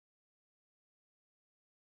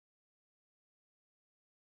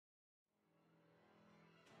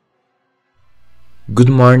Good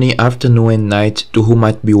morning, afternoon and night to who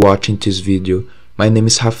might be watching this video. My name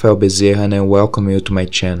is Rafael Bezerra and I welcome you to my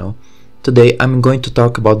channel. Today I'm going to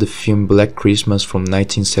talk about the film Black Christmas from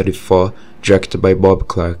 1974, directed by Bob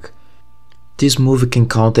Clark. This movie can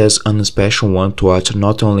count as an special one to watch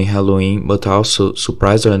not only Halloween but also,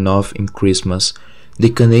 surprisingly enough, in Christmas. The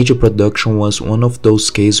Canadian production was one of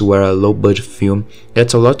those cases where a low-budget film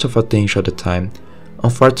gets a lot of attention at the time.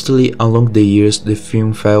 Unfortunately, along the years, the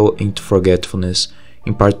film fell into forgetfulness,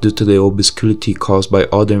 in part due to the obscurity caused by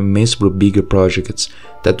other immensely bigger projects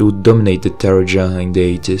that would dominate the terror genre in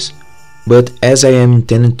the 80s. But as I am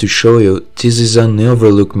intending to show you, this is an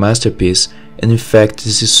overlooked masterpiece, and in fact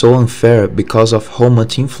this is so unfair because of how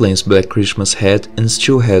much influence Black Christmas had and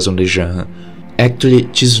still has on the genre. Actually,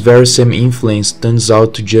 this very same influence turns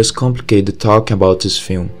out to just complicate the talk about this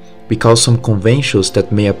film, because some conventions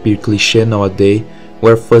that may appear cliché nowadays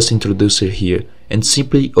were first introduced here, and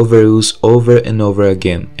simply overused over and over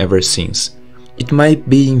again ever since. It might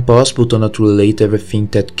be impossible to not relate everything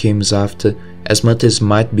that comes after, as much as it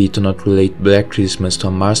might be to not relate Black Christmas to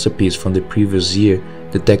a masterpiece from the previous year,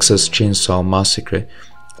 the Texas Chainsaw Massacre,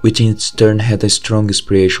 which in its turn had a strong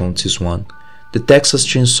inspiration on this one. The Texas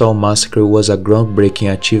Chainsaw Massacre was a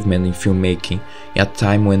groundbreaking achievement in filmmaking, in a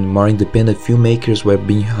time when more independent filmmakers were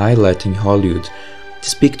being highlighted in Hollywood.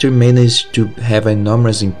 This picture managed to have an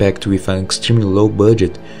enormous impact with an extremely low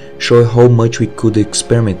budget, showing how much we could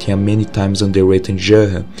experiment in a many times underrated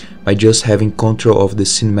genre by just having control of the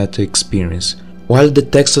cinematic experience. While the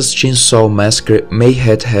Texas Chainsaw Massacre may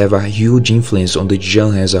have a huge influence on the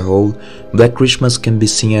genre as a whole, Black Christmas can be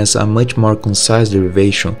seen as a much more concise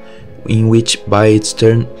derivation, in which by its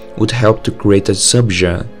turn would help to create a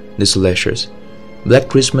subgenre, the slashers. Black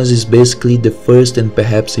Christmas is basically the first and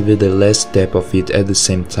perhaps even the last step of it at the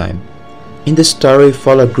same time. In the story, we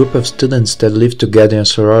follow a group of students that live together in a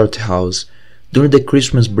sorority house. During the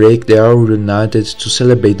Christmas break, they are reunited to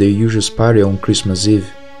celebrate the usual party on Christmas Eve.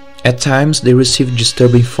 At times, they receive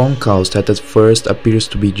disturbing phone calls that at first appears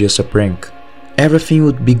to be just a prank. Everything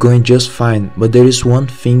would be going just fine, but there is one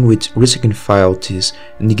thing which re-signifies all this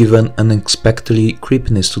and gives an unexpectedly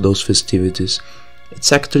creepiness to those festivities.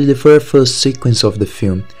 It's actually the very first sequence of the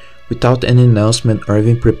film, without any announcement or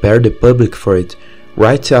even prepare the public for it.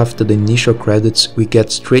 Right after the initial credits, we get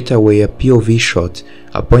straight away a POV shot,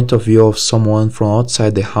 a point of view of someone from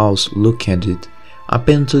outside the house looking at it.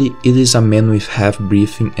 Apparently it is a man with half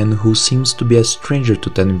breathing and who seems to be a stranger to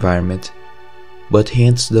that environment. But he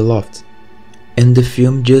enters the loft, and the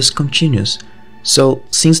film just continues. So,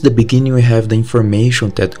 since the beginning we have the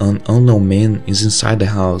information that an unknown man is inside the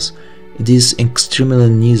house, it is extremely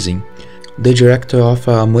uneasy. The director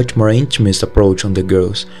offers a much more intimate approach on the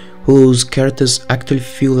girls, whose characters actually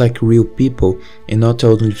feel like real people and not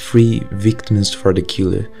only free victims for the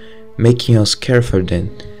killer, making us care for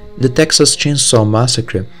them. The Texas Chainsaw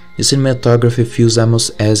Massacre, the cinematography feels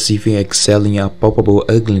almost as if excelling a palpable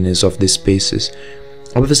ugliness of the spaces.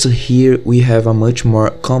 Obviously here we have a much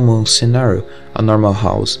more common scenario, a normal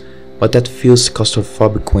house, but that feels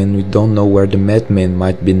claustrophobic when we don't know where the madman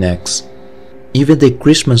might be next. Even the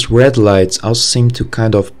Christmas red lights also seem to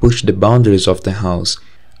kind of push the boundaries of the house.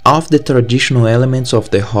 All of the traditional elements of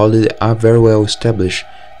the holiday are very well established.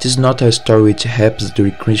 This is not a story which happens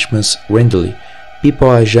during Christmas randomly. People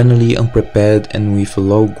are generally unprepared and with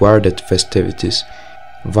low guard at festivities.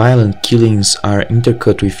 Violent killings are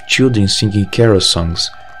intercut with children singing carol songs.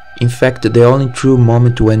 In fact, the only true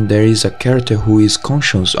moment when there is a character who is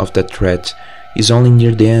conscious of that threat is only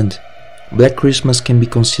near the end. Black Christmas can be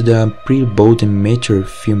considered a pretty bold and mature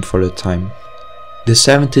film for the time. The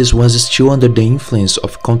 70s was still under the influence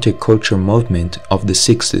of counterculture movement of the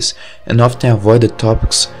 60s and often avoided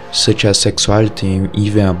topics such as sexuality and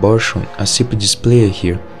even abortion, as simply displayed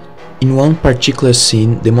here. In one particular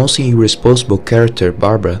scene, the most irresponsible character,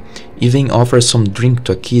 Barbara, even offers some drink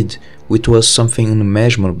to a kid, which was something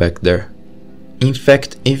unimaginable back there. In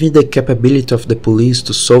fact, even the capability of the police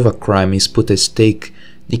to solve a crime is put at stake.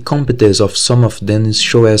 The competence of some of them is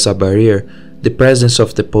shown as a barrier. The presence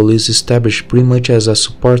of the police established pretty much as a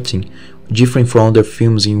supporting, different from other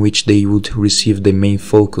films in which they would receive the main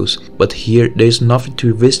focus, but here there is nothing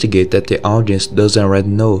to investigate that the audience doesn't already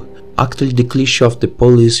know. Actually, the cliché of the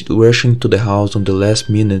police rushing to the house on the last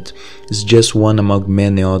minute is just one among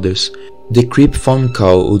many others. The creep phone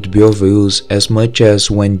call would be overused as much as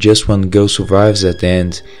when just one girl survives at the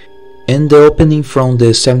end. And the opening from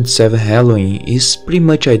the 77 Halloween is pretty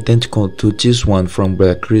much identical to this one from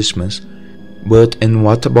Black Christmas. But and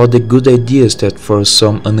what about the good ideas that for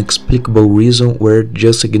some inexplicable reason were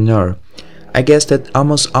just ignored? I guess that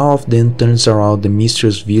almost all of them turns around the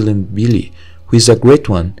mysterious villain Billy, who is a great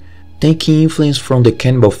one. Taking influence from the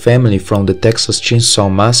cannibal family from the Texas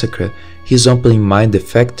Chainsaw Massacre, he's openly mind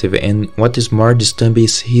defective, and what is more disturbing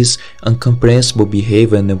is his incomprehensible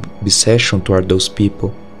behavior and obsession toward those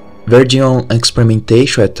people. Verging on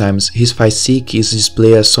experimentation at times, his physique is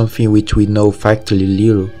displayed as something which we know factually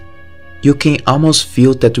little. You can almost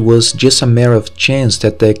feel that it was just a matter of chance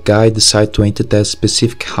that that guy decided to enter that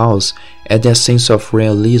specific house, adding a sense of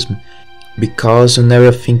realism, because you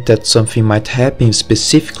never think that something might happen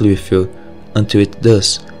specifically with you, until it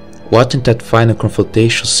does. Watching that final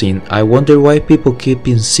confrontation scene, I wonder why people keep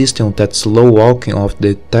insisting on that slow walking of the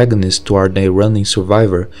antagonist toward the running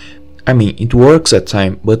survivor. I mean, it works at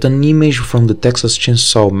times, but an image from the Texas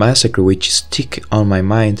Chainsaw Massacre which stick on my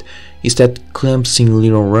mind is that clumsy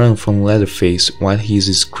little run from Leatherface while he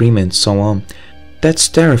is screaming and so on. That's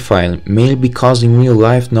terrifying, mainly because in real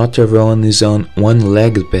life not everyone is on one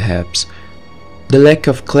leg perhaps. The lack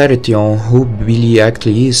of clarity on who Billy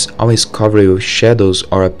actually is, always covered with shadows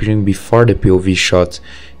or appearing before the POV shot,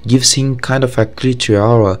 gives him kind of a creepy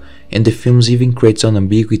aura, and the film even creates an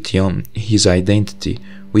ambiguity on his identity,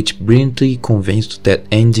 which brilliantly conveys to that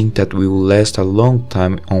ending that will last a long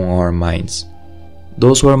time on our minds.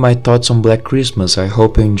 Those were my thoughts on Black Christmas. I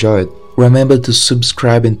hope you enjoyed. Remember to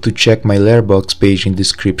subscribe and to check my Letterboxd page in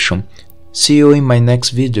description. See you in my next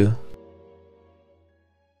video.